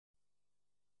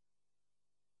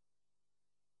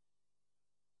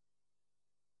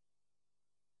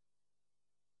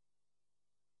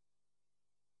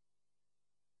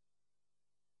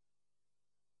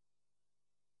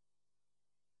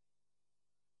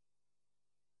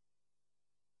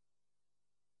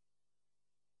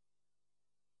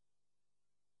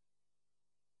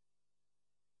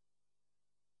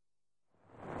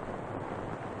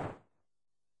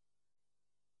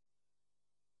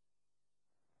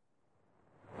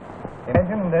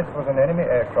Imagine this was an enemy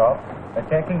aircraft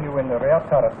attacking you in the rear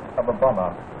turret of a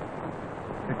bomber.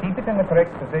 To keep it in the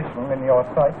correct position in your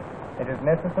sight, it is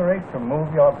necessary to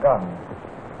move your gun.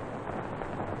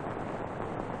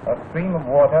 A stream of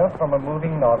water from a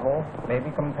moving nozzle may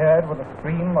be compared with a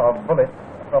stream of bullets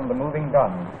from the moving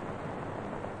gun.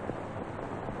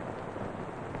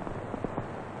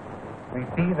 We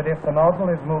see that if the nozzle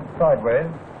is moved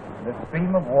sideways, the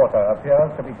stream of water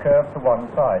appears to be curved to one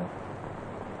side.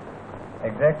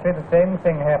 Exactly the same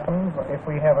thing happens if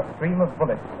we have a stream of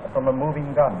bullets from a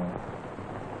moving gun.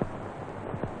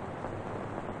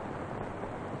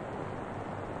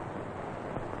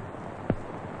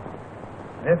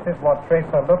 This is what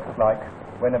tracer looks like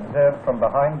when observed from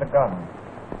behind the gun.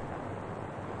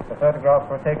 The photographs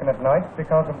were taken at night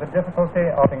because of the difficulty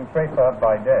of seeing tracer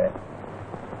by day.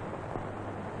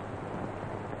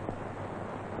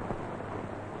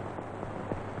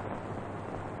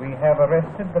 We have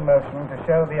arrested the motion to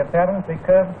show the apparently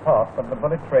curved path of the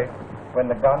bullet trace when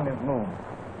the gun is moved.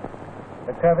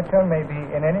 The curvature may be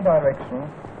in any direction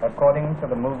according to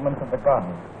the movement of the gun.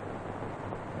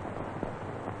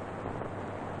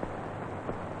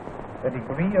 The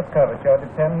degree of curvature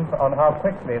depends on how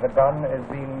quickly the gun is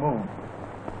being moved.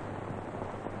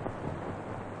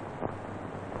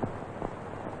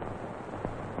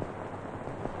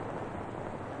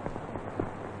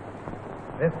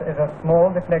 This is a small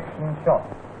deflection shot.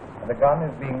 The gun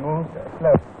is being moved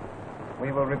slowly.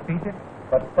 We will repeat it,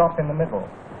 but stop in the middle.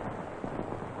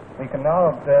 We can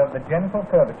now observe the gentle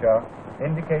curvature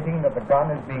indicating that the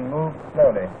gun is being moved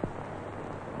slowly.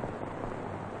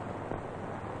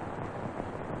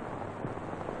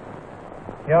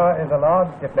 Here is a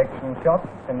large deflection shot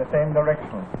in the same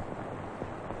direction.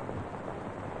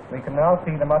 We can now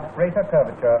see the much greater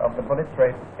curvature of the bullet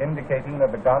trace indicating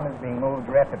that the gun is being moved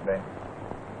rapidly.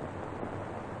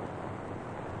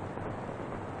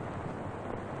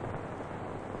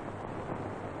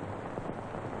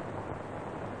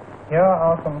 Here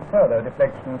are some further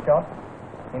deflection shots.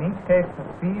 In each case, the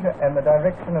speed and the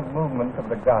direction of movement of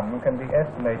the gun can be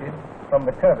estimated from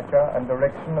the curvature and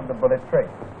direction of the bullet trace.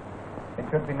 It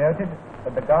should be noted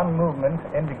that the gun movement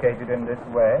indicated in this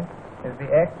way is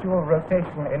the actual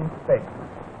rotation in space,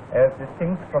 as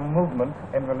distinct from movement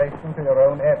in relation to your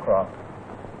own aircraft.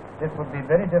 This would be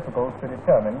very difficult to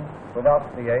determine without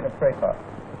the aid of tracer.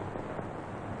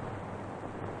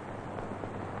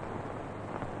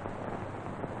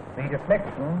 The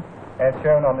deflection, as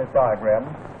shown on this diagram,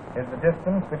 is the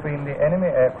distance between the enemy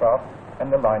aircraft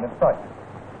and the line of sight.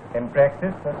 In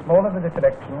practice, the smaller the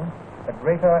deflection, the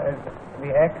greater is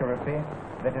the accuracy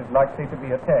that is likely to be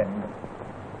attained.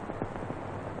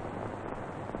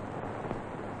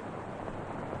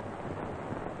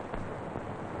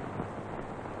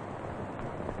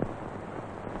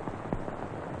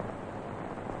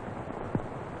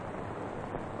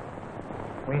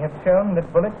 We have shown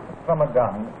that bullets from a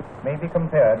gun may be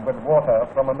compared with water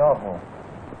from a nozzle.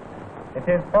 It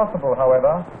is possible,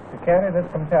 however, to carry this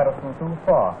comparison too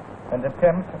far and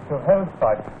attempt to hold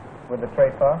sight with the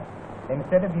tracer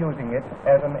instead of using it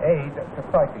as an aid to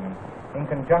sighting in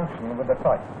conjunction with the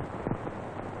sight.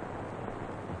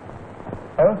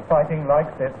 Hose sighting like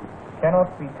this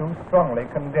cannot be too strongly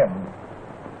condemned.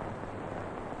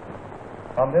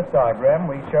 On this diagram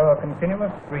we show a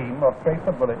continuous stream of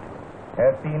tracer bullets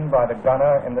as seen by the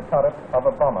gunner in the turret of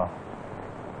a bomber.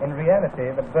 In reality,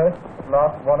 the bursts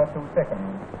last 1 or 2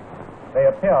 seconds. They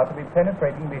appear to be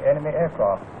penetrating the enemy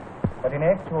aircraft, but in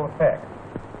actual fact,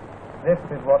 this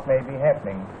is what may be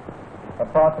happening. A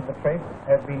part of the trace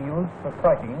has been used for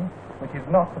sighting, which is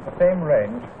not at the same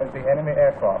range as the enemy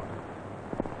aircraft.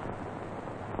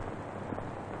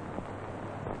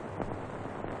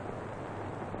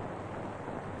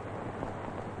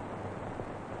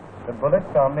 The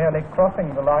bullets are merely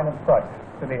crossing the line of sight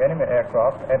to the enemy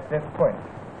aircraft at this point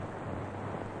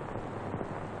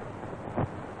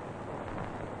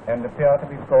and appear to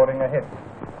be scoring a hit.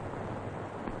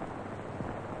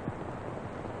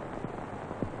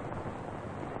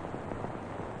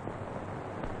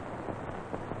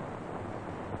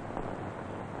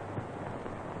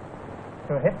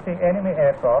 To hit the enemy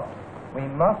aircraft, we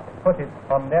must put it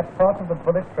on that part of the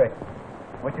bullet trace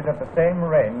which is at the same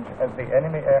range as the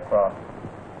enemy aircraft.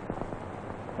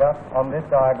 Thus, on this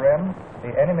diagram,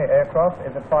 the enemy aircraft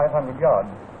is at 500 yards.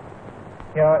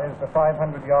 Here is the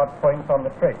 500-yard point on the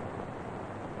trace.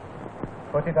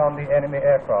 Put it on the enemy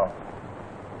aircraft.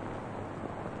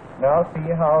 Now see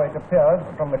how it appears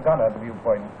from the gunner's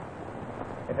viewpoint.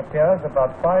 It appears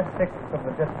about 5/6 of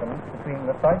the distance between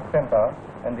the sight center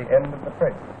and the end of the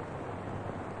trace.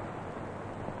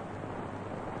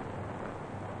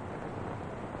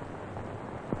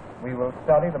 we will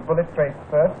study the bullet trace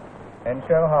first and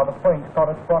show how the point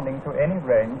corresponding to any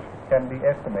range can be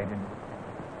estimated.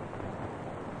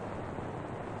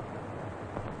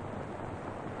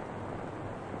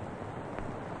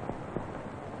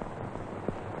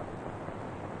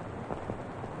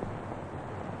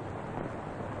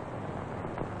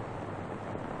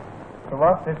 To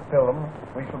watch this film,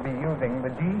 we shall be using the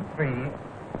G3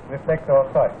 reflector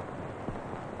sight.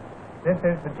 This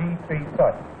is the G3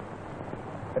 sight.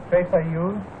 The trace I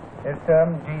use is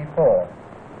termed G4.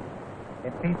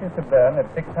 It ceases to burn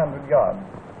at 600 yards.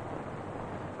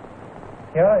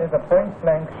 Here is a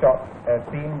point-blank shot as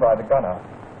seen by the gunner.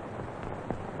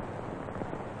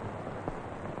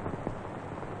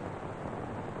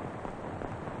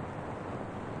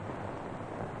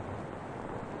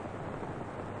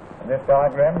 This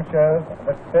diagram shows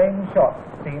the same shot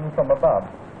seen from above,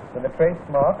 with the trace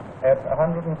marked at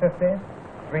 150,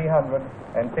 300,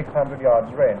 and 600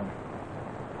 yards range.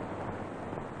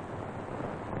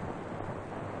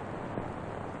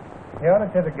 Here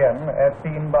it is again as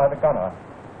seen by the gunner.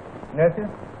 Notice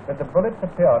that the bullets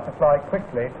appear to fly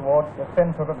quickly towards the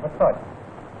center of the sight,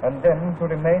 and then to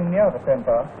remain near the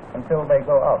center until they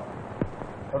go out.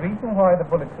 The reason why the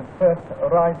bullets at first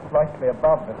rise slightly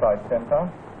above the sight center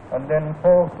and then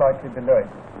fall slightly below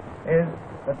it is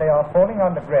that they are falling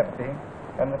under gravity,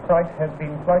 and the sight has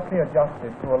been slightly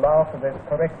adjusted to allow for this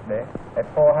correctly at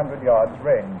 400 yards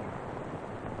range.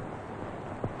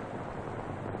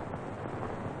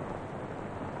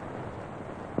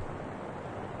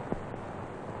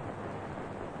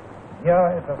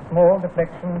 Here is a small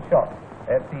deflection shot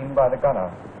as seen by the gunner.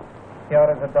 Here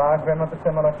is a diagram of a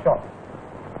similar shot.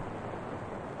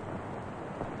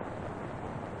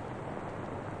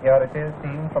 Here it is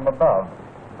seen from above.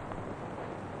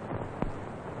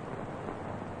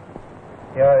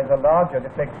 Here is a larger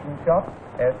deflection shot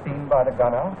as seen by the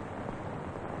gunner.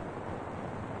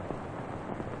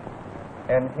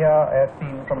 And here as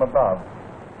seen from above.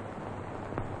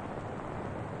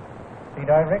 The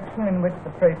direction in which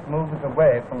the trace moves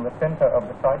away from the center of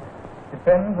the sight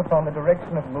depends upon the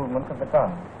direction of movement of the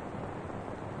gun.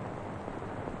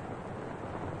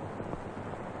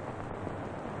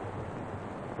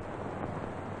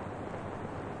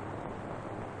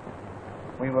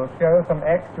 We will show some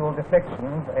actual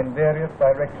deflections in various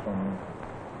directions.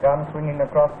 Gun swinging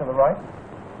across to the right,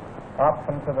 up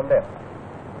and to the left.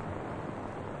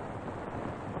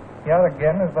 Here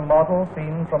again is the model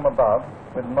seen from above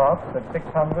with marks at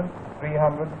 600,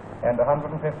 300 and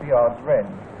 150 yards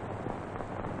range.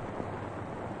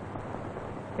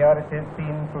 Here it is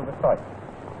seen through the sight.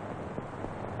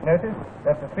 Notice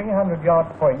that the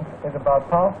 300-yard point is about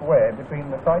halfway between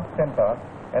the sight center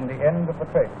and the end of the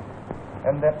trace,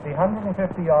 and that the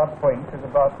 150-yard point is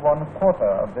about 1/4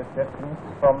 of this distance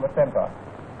from the center.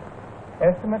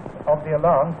 Estimates of the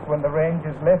allowance when the range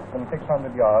is less than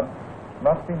 600 yards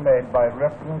must be made by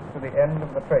reference to the end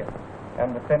of the trace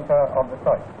and the center of the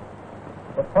sight.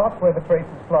 The part where the trace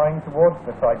is flying towards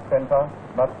the sight center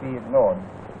must be ignored.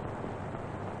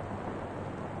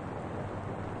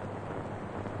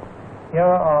 Here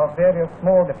are various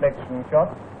small deflection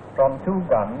shots from two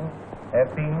guns as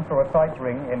seen through a sight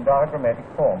ring in diagrammatic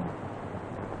form.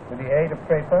 With the aid of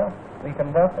tracer, we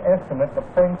can thus estimate the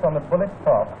points on the bullet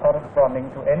path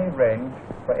corresponding to any range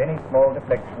for any small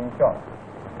deflection shot.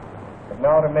 It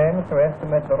now remains to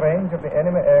estimate the range of the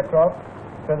enemy aircraft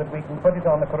so that we can put it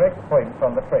on the correct points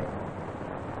on the trace.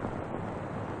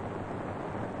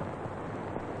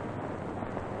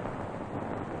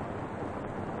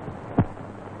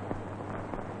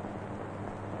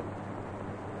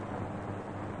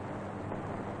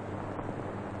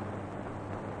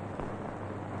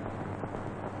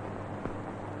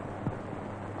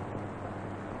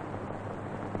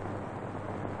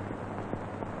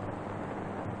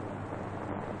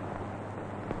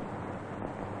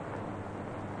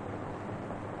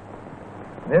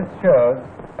 This shows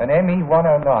an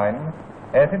ME-109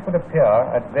 as it would appear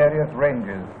at various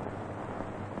ranges.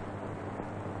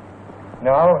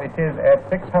 Now it is at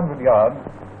 600 yards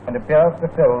and appears to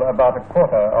fill about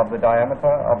 1/4 of the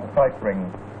diameter of the sight ring.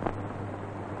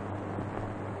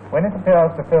 When it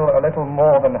appears to fill a little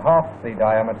more than half the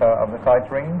diameter of the sight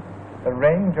ring, the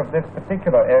range of this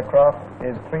particular aircraft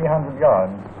is 300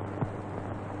 yards.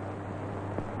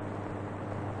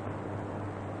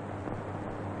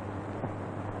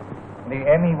 The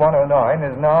ME-109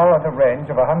 is now at a range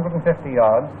of 150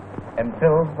 yards and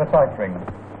fills the sight ring.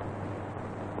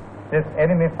 This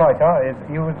enemy fighter is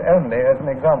used only as an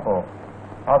example.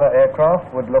 Other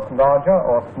aircraft would look larger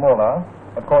or smaller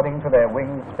according to their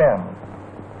wing spans.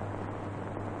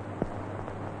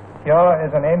 Here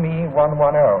is an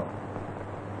ME-110.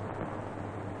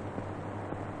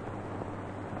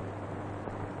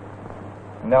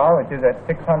 Now it is at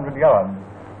 600 yards.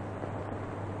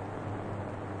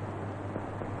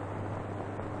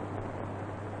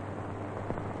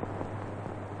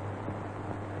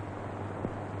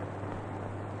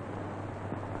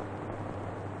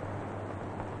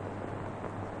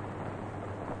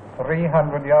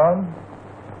 .300 yards.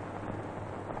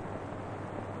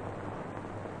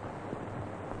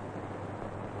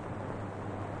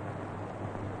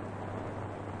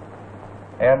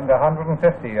 And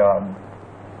 150 yards.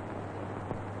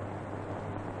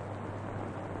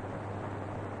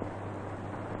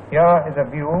 Here is a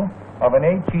view of an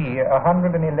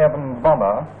HE-111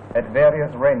 bomber at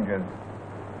various ranges.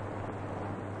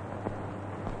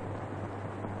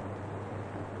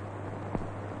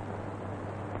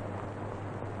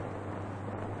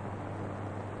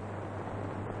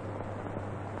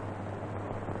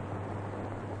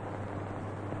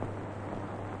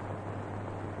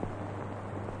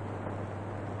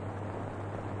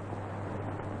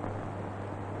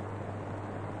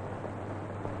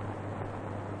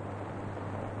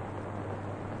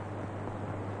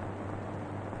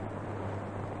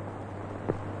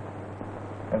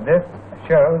 This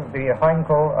shows the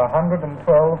Heinkel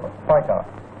 112 fighter.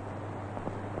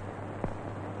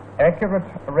 Accurate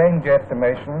range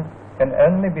estimation can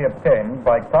only be obtained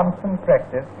by constant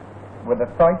practice with a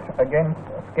sight against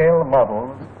scale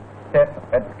models set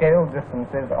at scale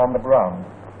distances on the ground.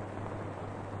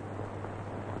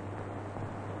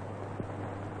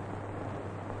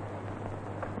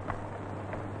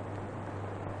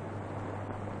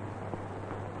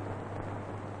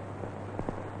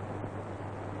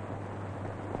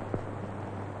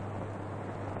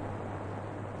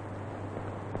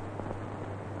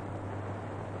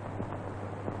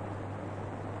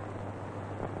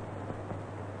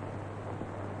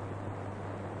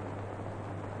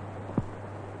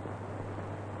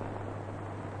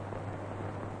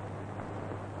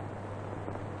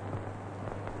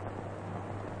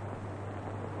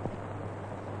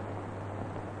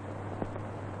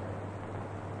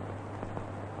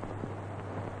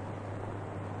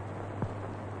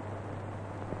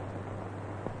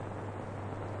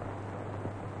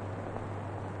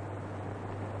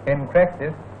 In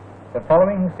practice, the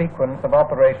following sequence of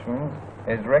operations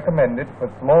is recommended for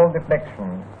small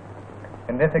deflections.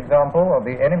 In this example of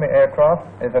the enemy aircraft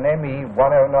is an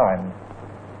ME-109.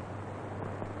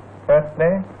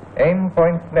 Firstly, aim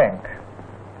point blank.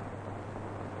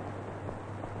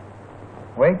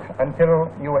 Wait until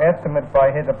you estimate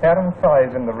by his apparent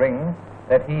size in the ring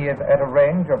that he is at a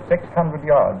range of 600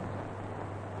 yards.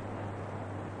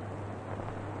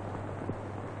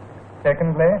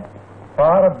 Secondly,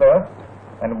 fire a burst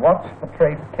and watch the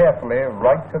trace carefully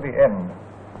right to the end.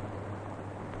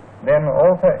 Then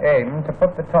alter aim to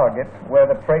put the target where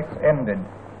the trace ended.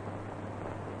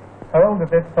 Hold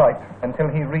at this sight until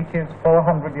he reaches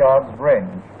 400 yards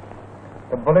range.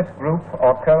 The bullet group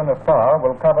or cone of fire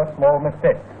will cover small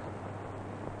mistakes.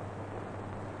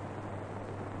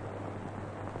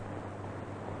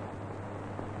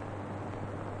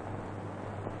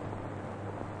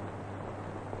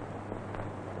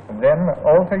 Then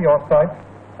alter your sight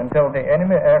until the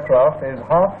enemy aircraft is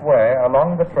halfway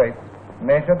along the trace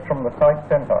measured from the sight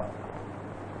center.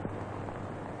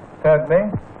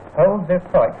 Thirdly, hold this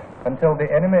sight until the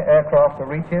enemy aircraft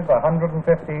reaches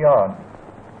 150 yards.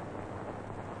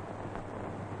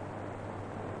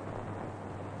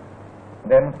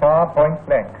 Then fire point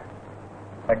blank.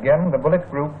 Again, the bullet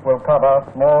group will cover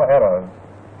small arrows.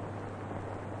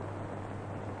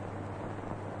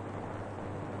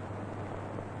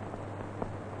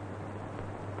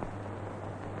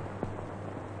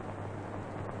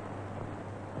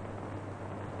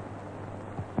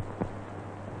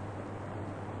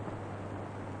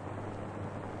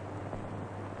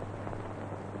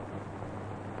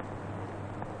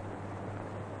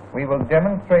 We will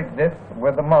demonstrate this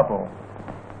with the model.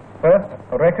 First,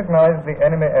 recognize the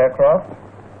enemy aircraft,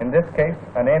 in this case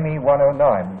an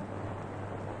ME-109.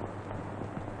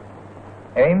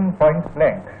 Aim point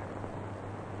blank.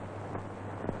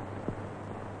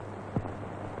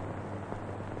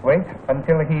 Wait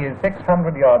until he is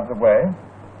 600 yards away,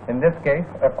 in this case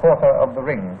a quarter of the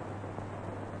ring.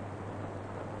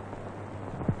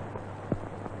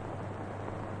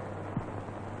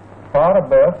 Fire a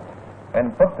burst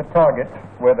and put the target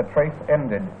where the trace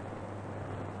ended.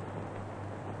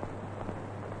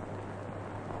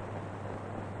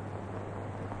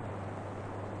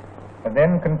 And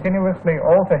then continuously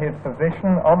alter his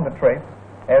position on the trace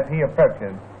as he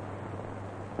approaches.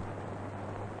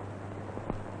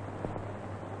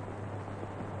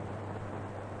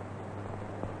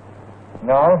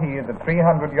 Now he is at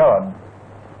 300 yards.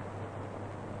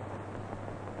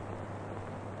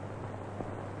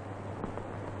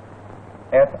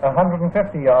 At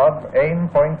 150 yards, aim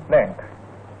point blank.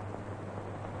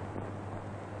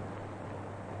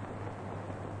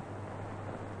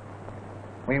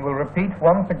 We will repeat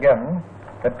once again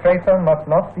that tracer must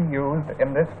not be used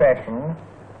in this fashion,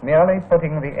 merely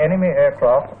putting the enemy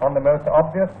aircraft on the most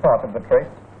obvious part of the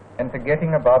trace and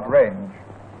forgetting about range.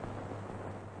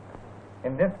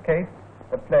 In this case,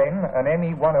 the plane, an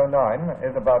ME-109,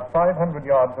 is about 500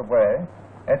 yards away,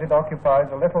 as it occupies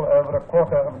a little over a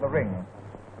quarter of the ring,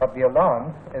 but the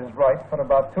allowance is right for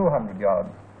about 200 yards.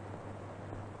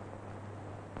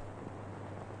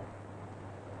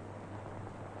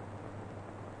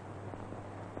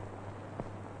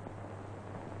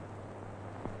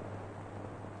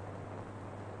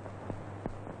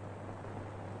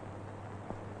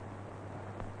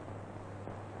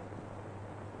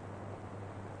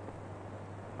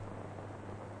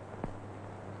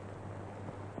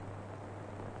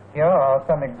 Here are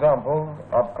some examples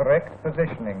of correct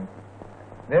positioning.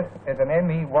 This is an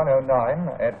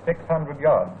ME-109 at 600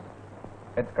 yards.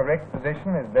 Its correct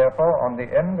position is therefore on the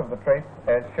end of the trace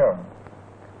as shown.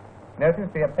 Notice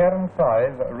the apparent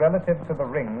size relative to the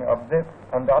ring of this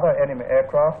and other enemy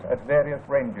aircraft at various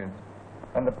ranges,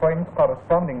 and the points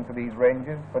corresponding to these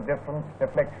ranges for different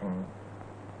deflections.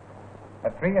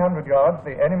 At 300 yards,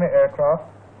 the enemy aircraft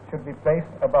should be placed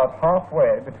about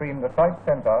halfway between the sight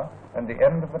center and the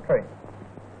end of the trace.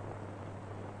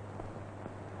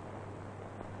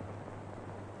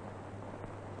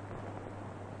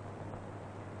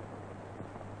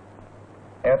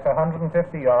 At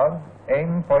 150 yards,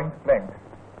 aim point blank.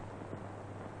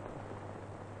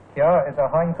 Here is a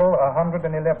Heinkel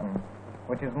 111,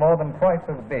 which is more than twice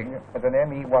as big as an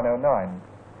ME-109.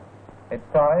 Its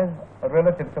size,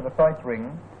 relative to the sight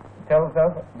ring, tells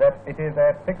us that it is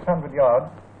at 600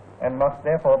 yards and must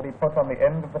therefore be put on the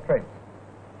end of the trace.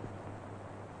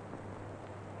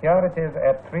 Here it is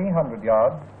at 300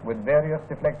 yards with various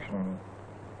deflections.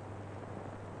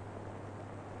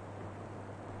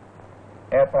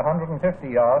 At 150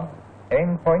 yards,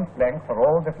 aim point blank for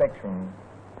all deflections.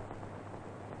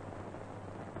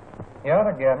 Here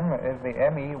again is the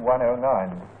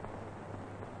ME-109.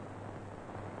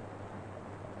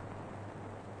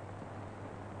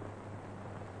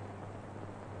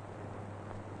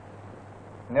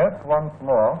 Note once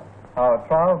more how a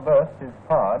trial burst is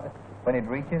fired when it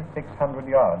reaches 600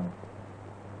 yards.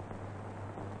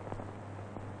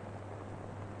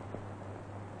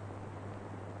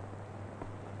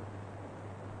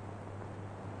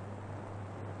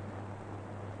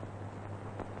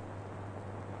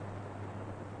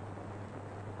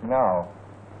 Now,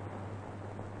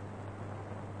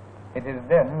 it is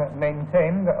then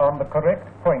maintained on the correct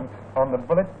point on the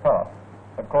bullet path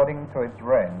according to its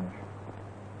range.